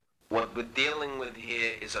we're dealing with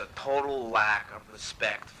here is a total lack of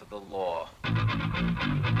respect for the law.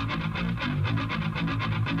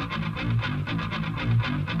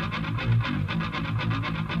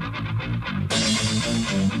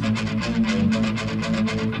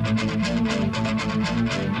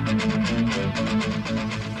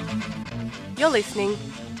 You're listening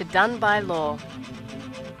to Done by Law,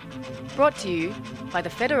 brought to you by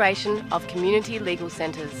the Federation of Community Legal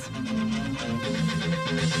Centres.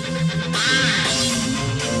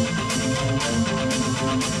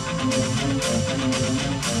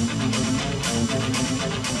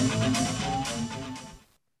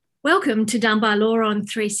 Welcome to Done by Law on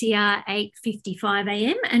 3CR 8:55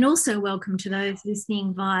 AM, and also welcome to those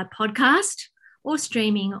listening via podcast or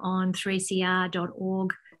streaming on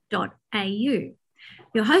 3cr.org.au.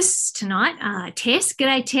 Your hosts tonight are Tess,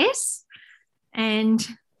 g'day Tess, and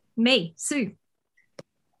me, Sue.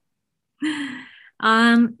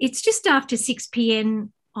 It's just after 6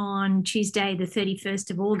 p.m. on Tuesday, the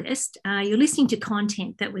 31st of August. You're listening to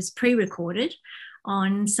content that was pre-recorded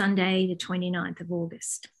on Sunday, the 29th of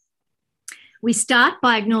August. We start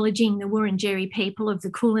by acknowledging the Wurundjeri people of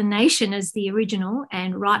the Kulin Nation as the original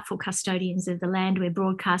and rightful custodians of the land we're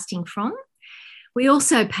broadcasting from. We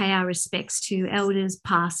also pay our respects to elders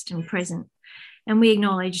past and present, and we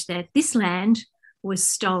acknowledge that this land was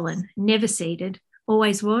stolen, never ceded,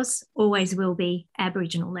 always was, always will be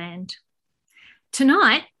Aboriginal land.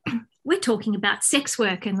 Tonight, we're talking about sex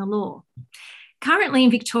work and the law. Currently in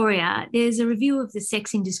Victoria, there's a review of the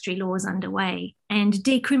sex industry laws underway, and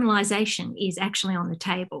decriminalisation is actually on the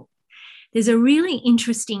table. There's a really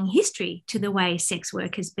interesting history to the way sex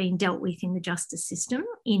work has been dealt with in the justice system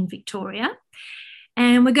in Victoria,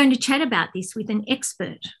 and we're going to chat about this with an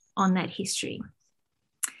expert on that history.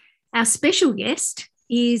 Our special guest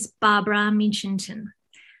is Barbara Minchington.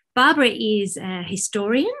 Barbara is a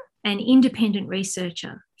historian and independent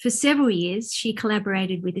researcher. For several years, she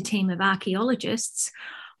collaborated with a team of archaeologists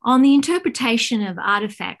on the interpretation of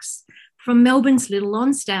artefacts from Melbourne's Little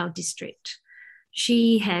Lonsdale district.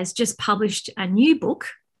 She has just published a new book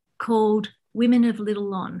called Women of Little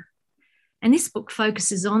Lon. And this book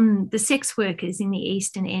focuses on the sex workers in the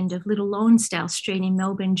eastern end of Little Lonsdale Street in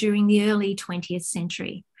Melbourne during the early 20th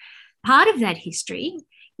century. Part of that history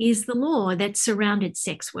is the law that surrounded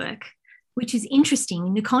sex work, which is interesting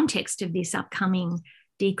in the context of this upcoming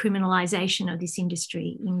decriminalisation of this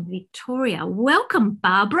industry in Victoria. Welcome,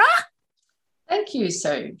 Barbara. Thank you,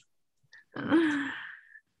 Sue.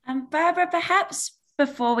 Barbara, perhaps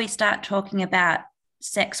before we start talking about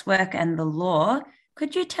sex work and the law,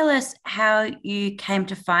 could you tell us how you came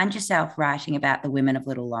to find yourself writing about the women of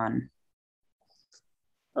Little Lon?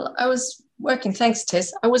 Well, thanks,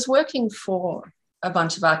 Tess. I was working for a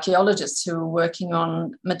bunch of archaeologists who were working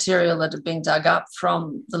on material that had been dug up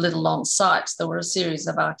from the Little Lon sites. There were a series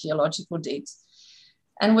of archaeological digs.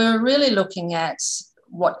 And we were really looking at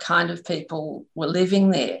what kind of people were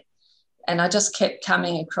living there. And I just kept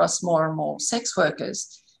coming across more and more sex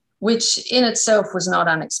workers, which in itself was not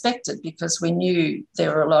unexpected because we knew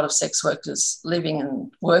there were a lot of sex workers living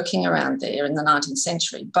and working around there in the 19th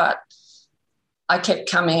century. But I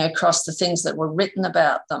kept coming across the things that were written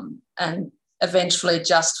about them and eventually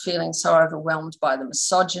just feeling so overwhelmed by the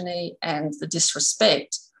misogyny and the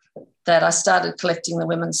disrespect that I started collecting the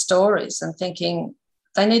women's stories and thinking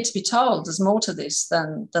they need to be told. There's more to this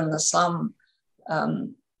than the slum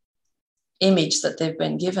image that they've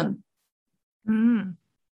been given. Mm.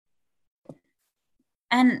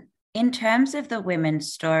 And in terms of the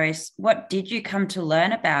women's stories, what did you come to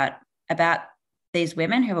learn about these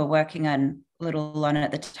women who were working on Little Lon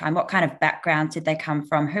at the time? What kind of backgrounds did they come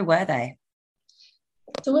from? Who were they?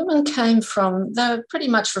 The women they were pretty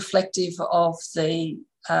much reflective of the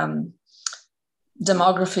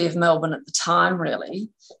demography of Melbourne at the time, really.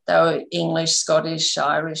 They were English, Scottish,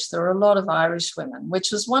 Irish. There were a lot of Irish women,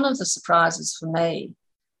 which was one of the surprises for me,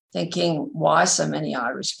 thinking, why so many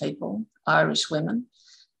Irish people, Irish women?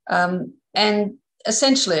 And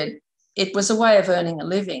essentially, it was a way of earning a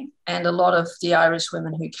living, and a lot of the Irish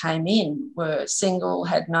women who came in were single,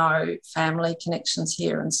 had no family connections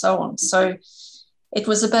here and so on. So it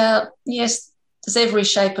was about, yes, there's every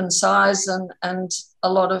shape and size, and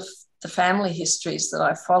a lot of the family histories that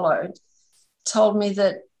I followed told me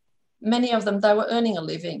that many of them, they were earning a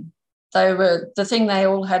living. The thing they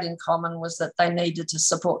all had in common was that they needed to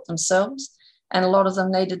support themselves, and a lot of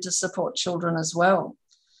them needed to support children as well.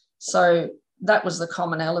 So that was the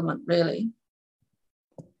common element, really.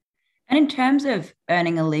 And in terms of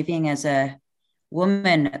earning a living as a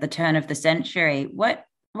woman at the turn of the century, what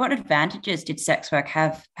advantages did sex work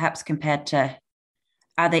have, perhaps compared to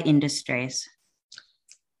other industries?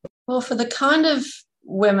 Well, for the kind of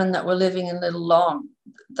women that were living in Little Long,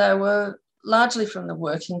 they were largely from the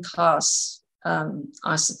working class,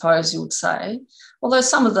 I suppose you would say, although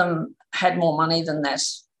some of them had more money than that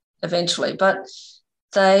eventually, but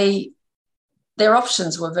their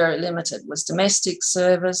options were very limited. It was domestic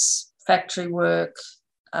service, factory work,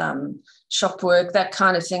 shop work, that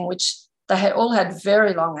kind of thing, which they all had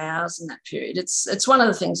very long hours in that period. It's one of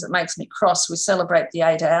the things that makes me cross. We celebrate the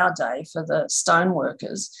 8-hour day for the stone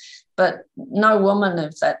workers, but no woman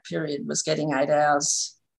of that period was getting 8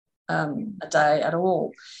 hours a day at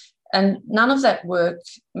all. And none of that work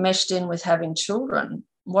meshed in with having children.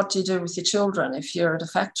 What do you do with your children if you're at a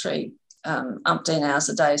factory umpteen hours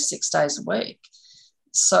a day, 6 days a week?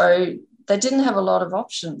 So they didn't have a lot of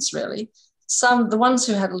options, really. The ones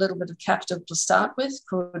who had a little bit of capital to start with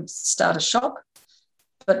could start a shop,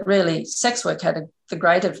 but really sex work had the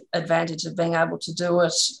great advantage of being able to do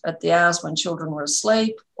it at the hours when children were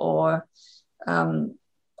asleep, or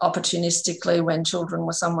opportunistically when children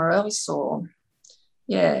were somewhere else, or,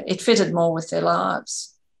 yeah, it fitted more with their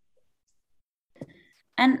lives.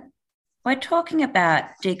 And we're talking about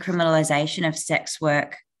decriminalisation of sex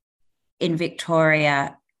work in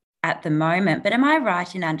Victoria at the moment, but am I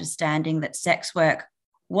right in understanding that sex work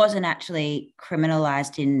wasn't actually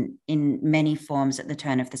criminalised in many forms at the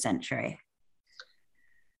turn of the century?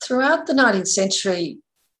 Throughout the 19th century,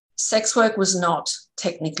 sex work was not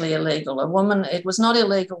technically illegal. It was not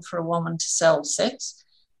illegal for a woman to sell sex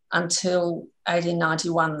until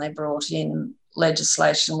 1891. They brought in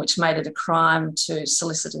legislation which made it a crime to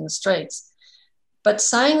solicit in the streets. But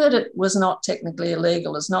saying that it was not technically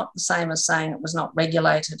illegal is not the same as saying it was not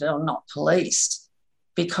regulated or not policed,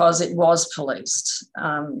 because it was policed.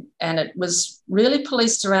 And it was really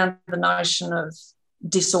policed around the notion of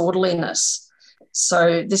disorderliness.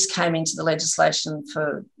 So this came into the legislation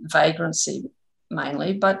for vagrancy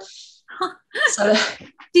mainly, but so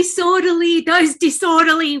those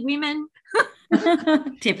disorderly women.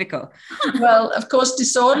 Typical. Well, of course,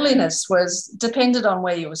 disorderliness was depended on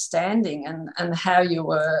where you were standing and how you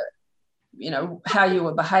were, how you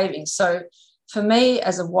were behaving. So for me,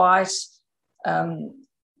 as a white,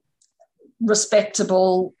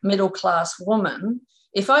 respectable, middle-class woman,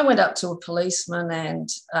 if I went up to a policeman and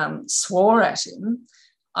swore at him,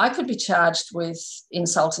 I could be charged with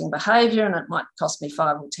insulting behaviour, and it might cost me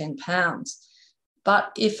 £5 or £10.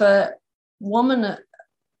 But if a woman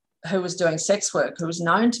who was doing sex work, who was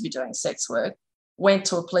known to be doing sex work, went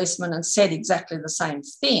to a policeman and said exactly the same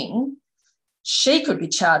thing, she could be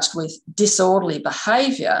charged with disorderly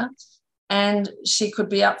behaviour and she could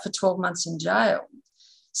be up for 12 months in jail.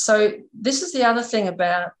 So this is the other thing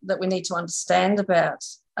that we need to understand about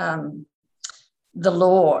the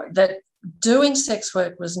law, that doing sex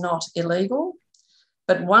work was not illegal,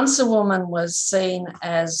 but once a woman was seen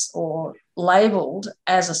as or labelled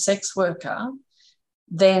as a sex worker,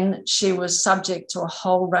 then she was subject to a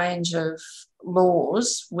whole range of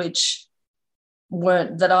laws which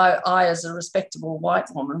weren't, that I as a respectable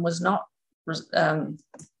white woman was not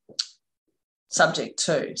subject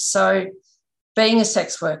to. So being a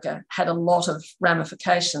sex worker had a lot of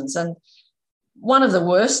ramifications, and one of the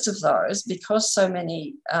worst of those, because so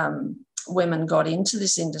many women got into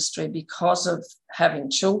this industry because of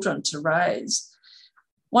having children to raise,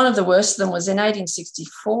 one of the worst of them was in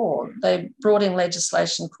 1864, they brought in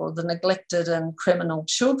legislation called the Neglected and Criminal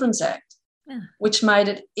Children's Act, which made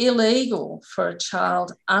it illegal for a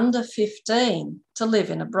child under 15 to live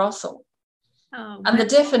in a brothel. Oh, wow. And the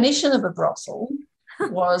definition of a brothel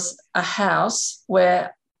was a house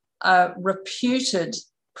where a reputed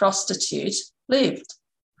prostitute lived.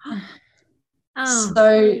 Oh.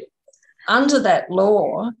 So under that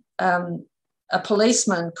law, a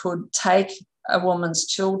policeman could take a woman's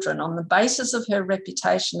children on the basis of her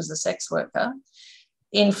reputation as a sex worker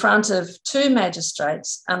in front of two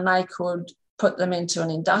magistrates, and they could put them into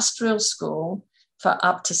an industrial school for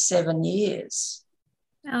up to 7 years.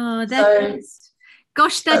 Oh, that's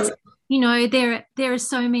there are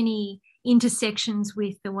so many intersections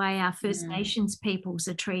with the way our First Nations peoples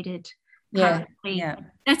are treated. Yeah.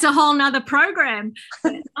 That's a whole nother program.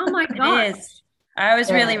 Oh my God. It is. I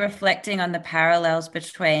was really reflecting on the parallels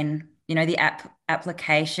between the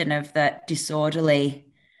application of the disorderly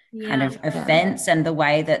kind of offence and the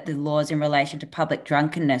way that the laws in relation to public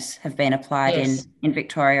drunkenness have been applied in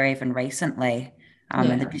Victoria even recently,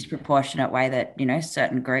 and the disproportionate way that,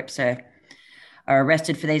 certain groups are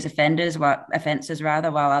arrested for these offences,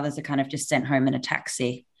 while others are kind of just sent home in a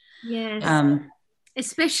taxi. Yes.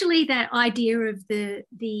 Especially that idea of the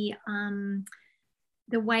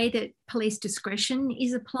way that police discretion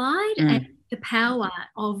is applied and the power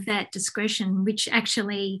of that discretion, which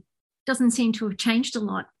actually doesn't seem to have changed a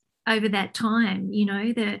lot over that time. You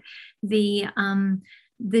know,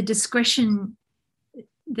 the discretion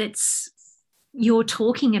that's you're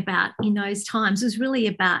talking about in those times was really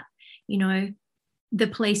about, you know, the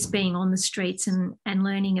police being on the streets and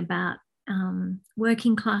learning about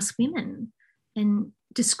working class women and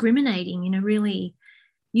discriminating, you know, really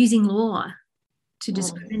using law to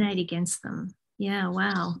discriminate against them. Yeah,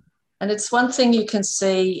 wow. And it's one thing you can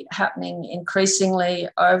see happening increasingly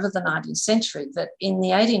over the 19th century, that in the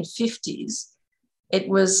 1850s, it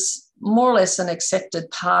was more or less an accepted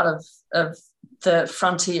part of the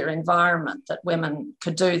frontier environment that women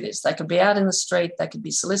could do this. They could be out in the street, they could be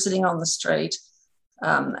soliciting on the street,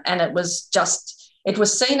 and it was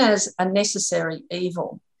seen as a necessary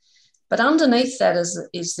evil. But underneath that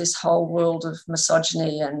is this whole world of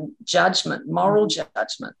misogyny and judgment, moral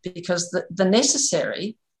judgment, because the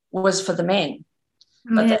necessary was for the men,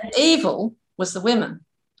 but the evil was the women.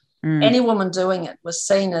 Any woman doing it was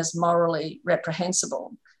seen as morally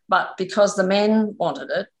reprehensible. But because the men wanted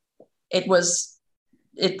it, it was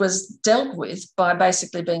dealt with by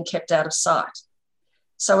basically being kept out of sight.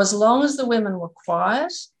 So as long as the women were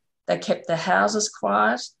quiet, they kept their houses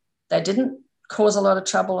quiet, they didn't cause a lot of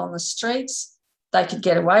trouble on the streets, they could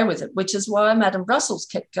get away with it, which is why Madame Brussels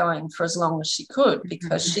kept going for as long as she could,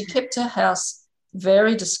 because she kept her house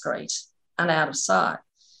very discreet and out of sight.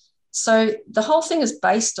 So the whole thing is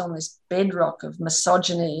based on this bedrock of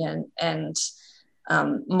misogyny and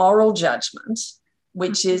moral judgment,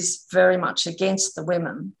 which is very much against the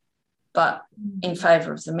women, but in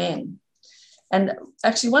favour of the men. And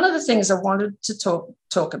actually, one of the things I wanted to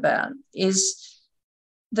talk about is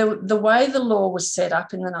the way the law was set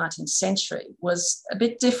up in the 19th century was a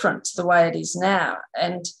bit different to the way it is now,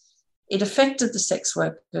 and it affected the sex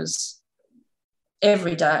workers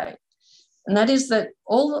every day. And that is that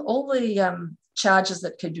all the charges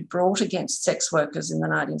that could be brought against sex workers in the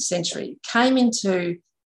 19th century came into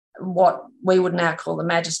what we would now call the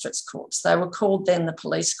magistrates' courts. They were called then the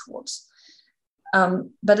police courts.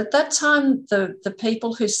 But at that time, the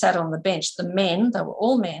people who sat on the bench, the men, they were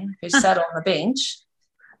all men who sat on the bench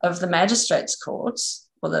of the magistrates' courts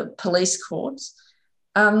or the police courts,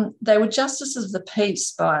 they were justices of the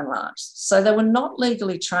peace by and large. So they were not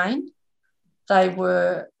legally trained. They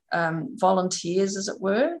were volunteers, as it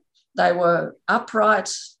were. They were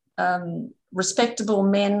upright, respectable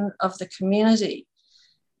men of the community.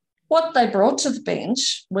 What they brought to the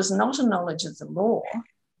bench was not a knowledge of the law,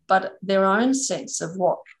 but their own sense of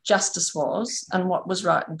what justice was and what was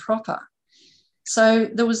right and proper. So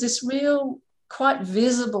there was this real, quite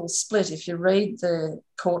visible split, if you read the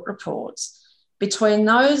court reports, between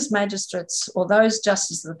those magistrates or those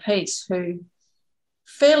justices of the peace who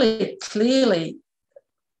fairly clearly,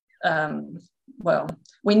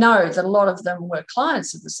 we know that a lot of them were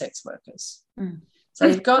clients of the sex workers. So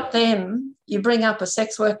you've got them, you bring up a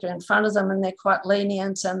sex worker in front of them and they're quite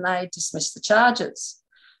lenient and they dismiss the charges.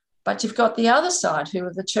 But you've got the other side, who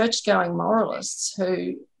are the church-going moralists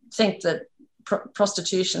who think that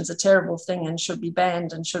prostitution's a terrible thing and should be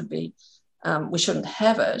banned and should be, we shouldn't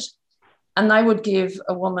have it. And they would give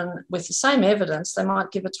a woman with the same evidence, they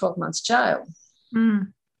might give her 12 months jail.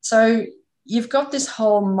 So you've got this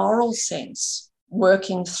whole moral sense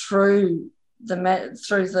working through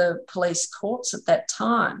the police courts at that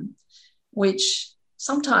time, which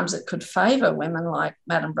sometimes it could favour women like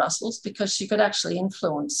Madame Brussels because she could actually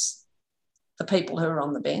influence the people who are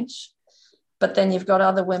on the bench. But then you've got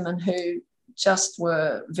other women who just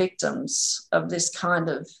were victims of this kind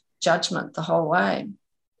of judgment the whole way.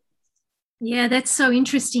 Yeah, that's so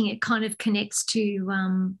interesting. It kind of connects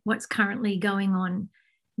to what's currently going on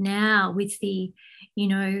now with the,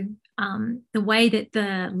 the way that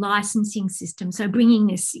the licensing system, so bringing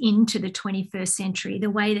this into the 21st century, the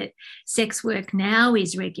way that sex work now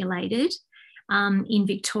is regulated in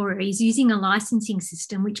Victoria is using a licensing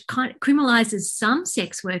system which kind of criminalises some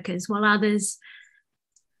sex workers while others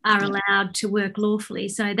are allowed to work lawfully.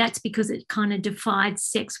 So that's because it kind of divides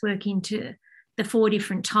sex work into the 4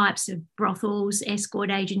 different types of brothels, escort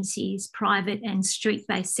agencies, private and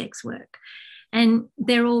street-based sex work. And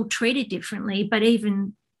they're all treated differently, but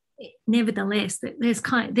even nevertheless, there's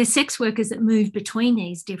sex workers that move between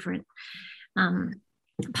these different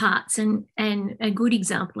parts. And a good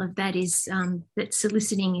example of that is that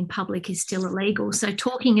soliciting in public is still illegal. So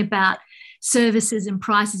talking about services and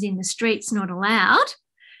prices in the streets not allowed.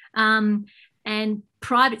 And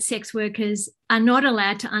private sex workers are not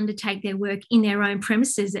allowed to undertake their work in their own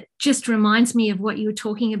premises. It just reminds me of what you were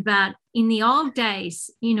talking about in the old days,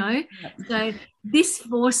 So this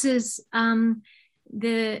forces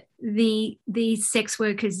these sex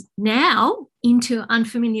workers now into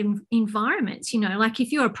unfamiliar environments. Like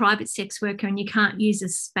if you're a private sex worker and you can't use a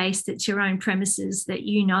space that's your own premises that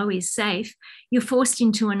is safe, you're forced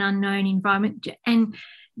into an unknown environment. And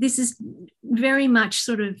this is very much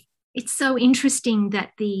sort of, it's so interesting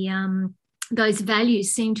that those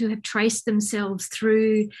values seem to have traced themselves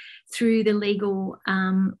through the legal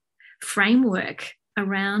framework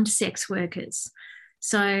around sex workers.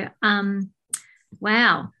 So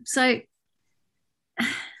wow. So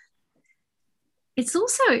it's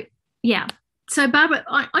also, yeah. So Barbara,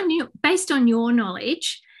 I knew, based on your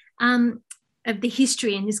knowledge of the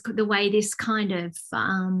history and the way this kind of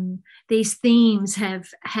these themes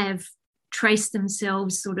have traced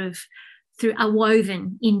themselves sort of are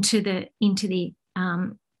woven into the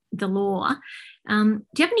law. Do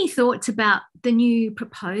you have any thoughts about the new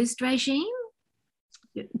proposed regime?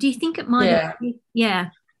 Do you think it might? Yeah.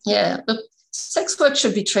 Look, sex work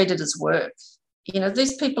should be treated as work.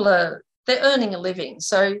 These people they're earning a living.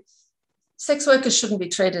 So sex workers shouldn't be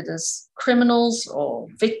treated as criminals or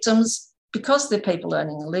victims because they're people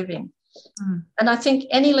earning a living. Mm. And I think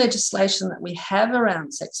any legislation that we have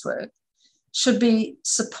around sex work should be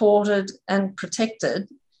supported and protected,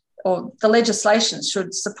 or the legislation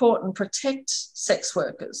should support and protect sex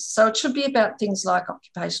workers. So it should be about things like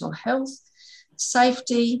occupational health,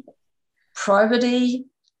 safety, probity,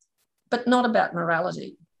 but not about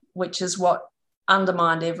morality, which is what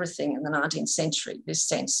undermined everything in the 19th century, this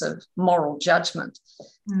sense of moral judgment.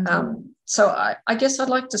 Mm-hmm. So I guess I'd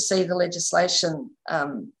like to see the legislation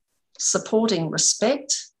supporting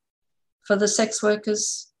respect for the sex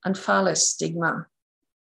workers and far less stigma.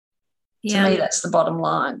 Yeah. To me, that's the bottom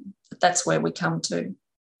line. That's where we come to.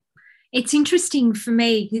 It's interesting for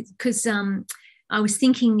me because I was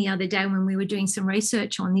thinking the other day when we were doing some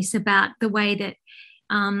research on this about the way that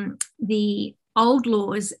the old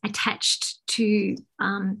laws attached to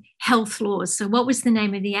health laws. So what was the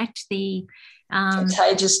name of the act? The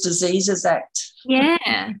Contagious Diseases Act.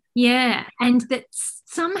 Yeah. And that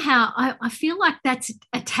somehow I feel like that's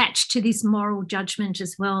attached to this moral judgment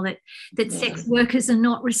as well, that sex workers are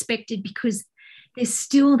not respected because there's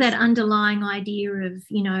still that underlying idea of,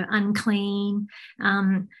 unclean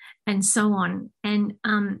and so on. And,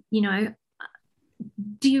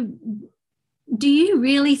 do you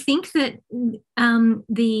really think that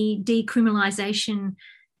the decriminalisation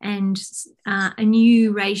and a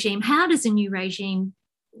new regime, how does a new regime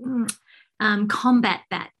combat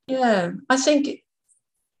that? Yeah, I think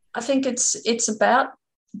it's about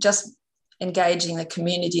just engaging the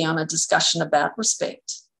community on a discussion about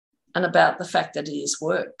respect and about the fact that it is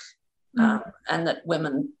work and that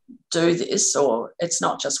women do this, or it's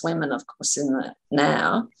not just women, of course, in the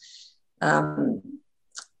now,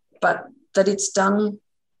 but that it's done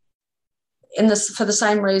for the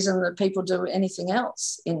same reason that people do anything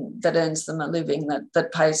else that earns them a living,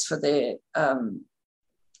 that pays for their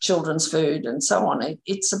children's food and so on.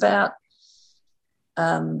 It's about,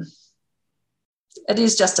 it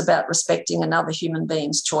is just about respecting another human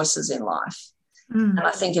being's choices in life. Mm. And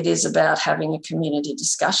I think it is about having a community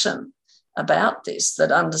discussion about this,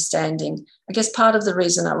 that understanding, I guess part of the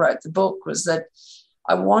reason I wrote the book was that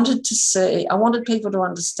I wanted people to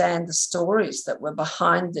understand the stories that were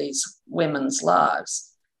behind these women's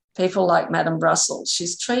lives. People like Madame Brussels,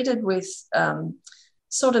 she's treated with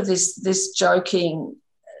sort of this joking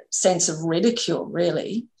sense of ridicule,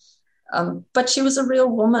 really. But she was a real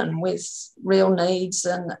woman with real needs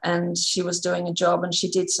and she was doing a job and she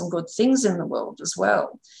did some good things in the world as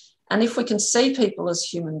well. And if we can see people as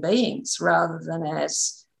human beings rather than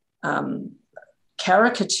as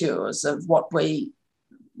caricatures of what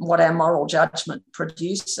our moral judgment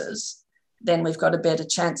produces, then we've got a better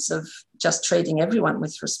chance of just treating everyone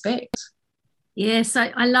with respect. Yes,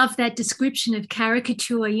 I love that description of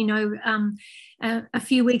caricature. A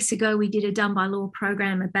few weeks ago we did a Done by Law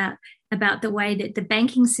program about the way that the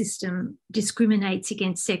banking system discriminates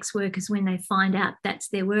against sex workers when they find out that's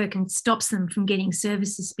their work and stops them from getting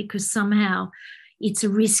services because somehow it's a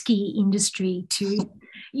risky industry to,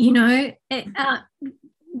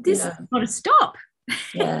 this has got to stop.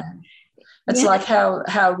 Yeah. It's like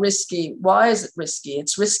how risky, why is it risky?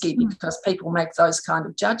 It's risky because people make those kind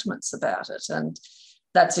of judgments about it. And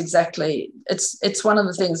that's exactly, it's one of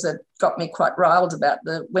the things that got me quite riled about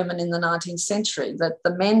the women in the 19th century, that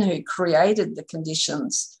the men who created the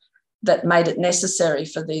conditions that made it necessary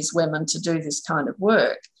for these women to do this kind of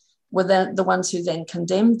work were the ones who then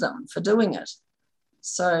condemned them for doing it.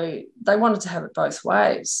 So they wanted to have it both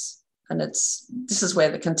ways. And this is where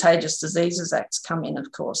the Contagious Diseases Acts come in,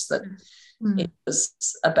 of course, that It was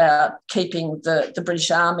about keeping the British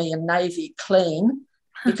Army and Navy clean,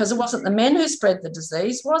 because it wasn't the men who spread the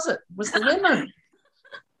disease, was it? It was the women.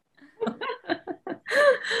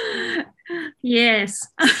 Yes.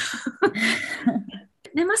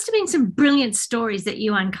 There must have been some brilliant stories that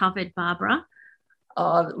you uncovered, Barbara.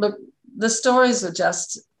 Oh, look, the stories are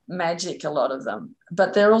just magic, a lot of them,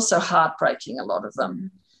 but they're also heartbreaking, a lot of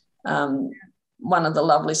them. One of the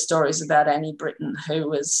lovely stories about Annie Britton, who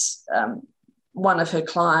was one of her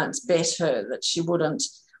clients bet her that she wouldn't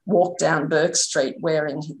walk down Burke Street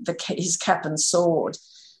wearing his cap and sword.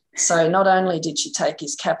 So not only did she take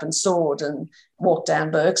his cap and sword and walk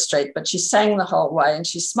down Burke Street, but she sang the whole way and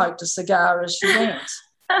she smoked a cigar as she went.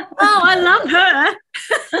 Oh, I love her.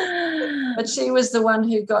 But she was the one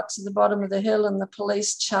who got to the bottom of the hill, and the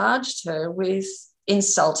police charged her with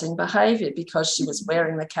insulting behaviour because she was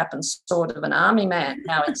wearing the cap and sword of an army man.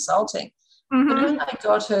 How insulting. But when they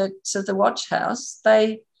got her to the watch house,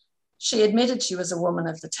 she admitted she was a woman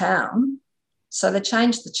of the town, so they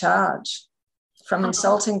changed the charge from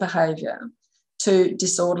insulting behaviour to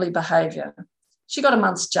disorderly behaviour. She got a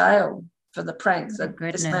month's jail for the prank that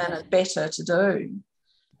this man had bet her to do.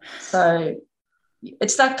 So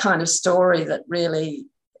it's that kind of story that really,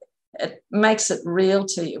 it makes it real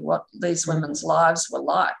to you what these women's lives were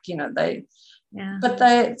like. You know,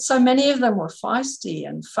 but so many of them were feisty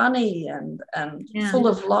and funny and full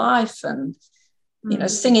of life and, you know,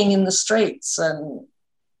 singing in the streets. And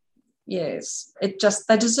yes,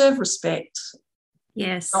 they deserve respect.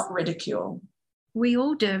 Yes. Not ridicule. We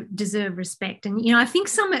all deserve respect. And, you know, I think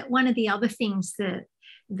one of the other things that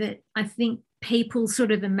I think people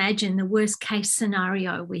sort of imagine, the worst case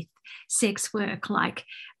scenario with sex work, like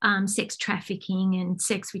sex trafficking and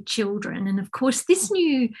sex with children. And of course, this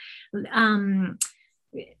new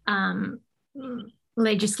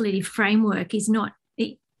legislative framework is not,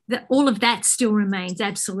 all of that still remains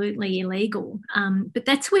absolutely illegal. But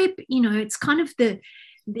that's where, you know, it's kind of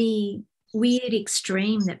the weird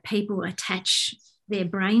extreme that people attach their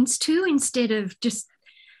brains to instead of just,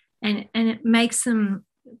 and it makes them,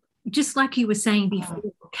 just like you were saying before,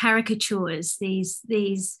 caricatures, these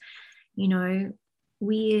you know,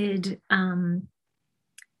 weird,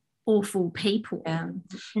 awful people. Yeah.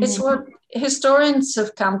 It's what historians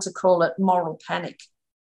have come to call it, moral panic.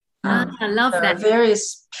 I love that. There are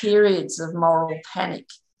various periods of moral panic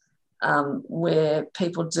where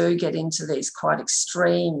people do get into these quite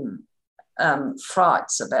extreme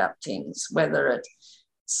frights about things,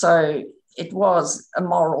 so it was a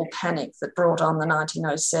moral panic that brought on the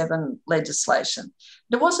 1907 legislation.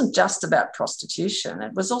 It wasn't just about prostitution.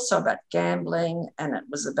 It was also about gambling, and it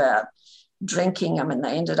was about drinking. I mean,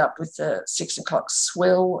 they ended up with the 6 o'clock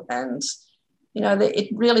swill, and, you know, it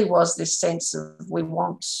really was this sense of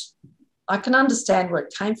I can understand where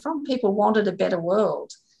it came from. People wanted a better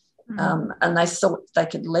world, and they thought they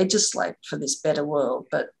could legislate for this better world,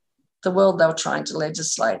 but the world they were trying to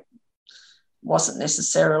legislate wasn't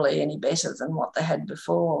necessarily any better than what they had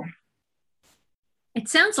before. It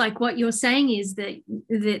sounds like what you're saying is that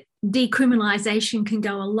decriminalisation can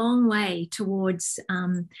go a long way towards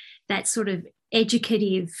that sort of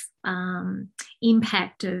educative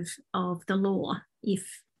impact of the law,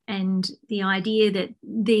 and the idea that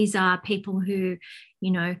these are people who,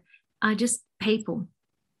 you know, are just people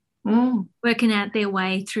working out their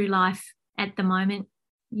way through life at the moment,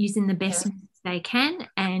 using the best methods they can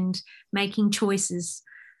and making choices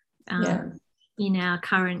in our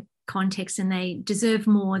current context, and they deserve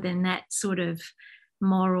more than that sort of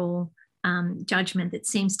moral judgment that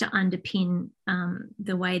seems to underpin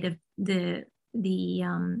the way the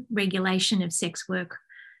regulation of sex work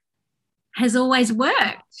has always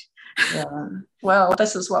worked. Yeah. Well,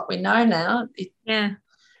 this is what we know now. I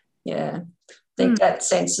think that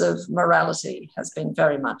sense of morality has been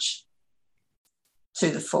very much to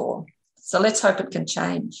the fore. So let's hope it can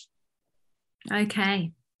change.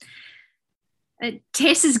 Okay.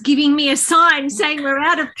 Tess is giving me a sign saying we're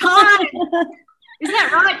out of time. Is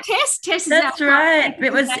that right, Tess? Tess is That's right.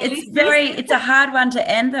 It's a hard one to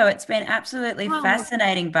end, though. It's been absolutely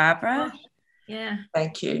fascinating, Barbara. Yeah.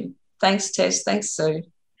 Thank you. Thanks, Tess. Thanks, Sue.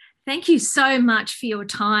 Thank you so much for your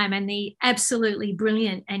time and the absolutely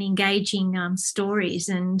brilliant and engaging stories.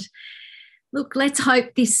 And look, let's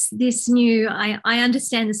hope this new, I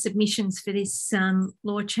understand the submissions for this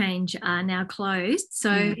law change are now closed.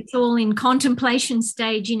 So it's all in contemplation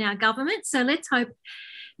stage in our government. So let's hope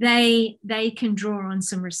they can draw on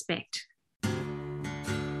some respect.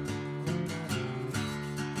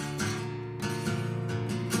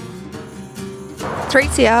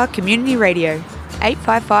 3CR Community Radio,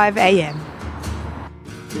 855 AM.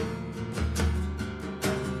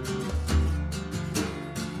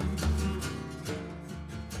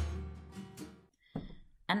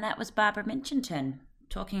 was Barbara Mitchinton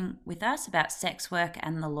talking with us about sex work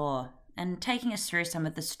and the law, and taking us through some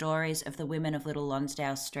of the stories of the women of Little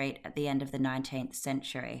Lonsdale Street at the end of the 19th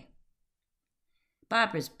century.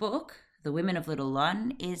 Barbara's book, The Women of Little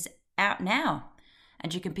Lon, is out now,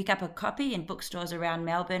 and you can pick up a copy in bookstores around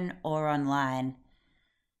Melbourne or online.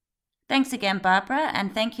 Thanks again, Barbara,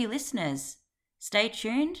 and thank you, listeners. Stay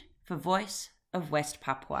tuned for Voice of West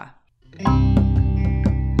Papua.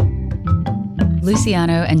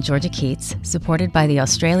 Luciano and Georgia Keats, supported by the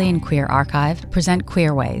Australian Queer Archive, present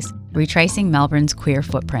Queerways, retracing Melbourne's queer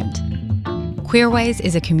footprint. Queerways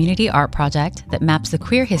is a community art project that maps the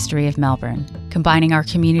queer history of Melbourne, combining our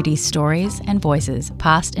community's stories and voices,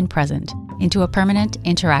 past and present, into a permanent,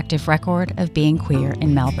 interactive record of being queer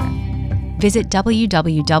in Melbourne. Visit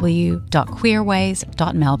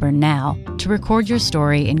www.queerways.melbourne now to record your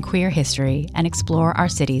story in queer history and explore our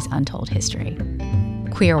city's untold history.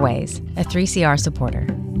 Queerways, a 3CR supporter.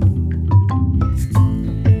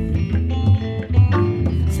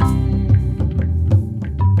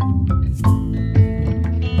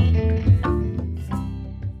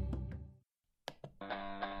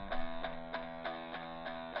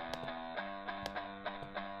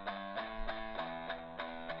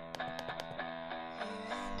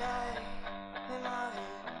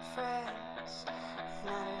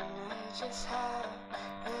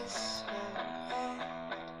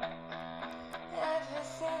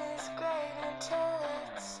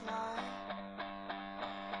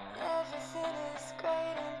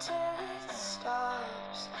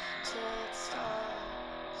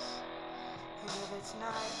 It's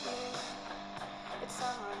not you, it's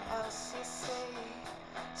someone else you see.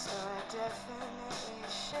 So I definitely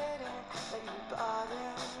shouldn't let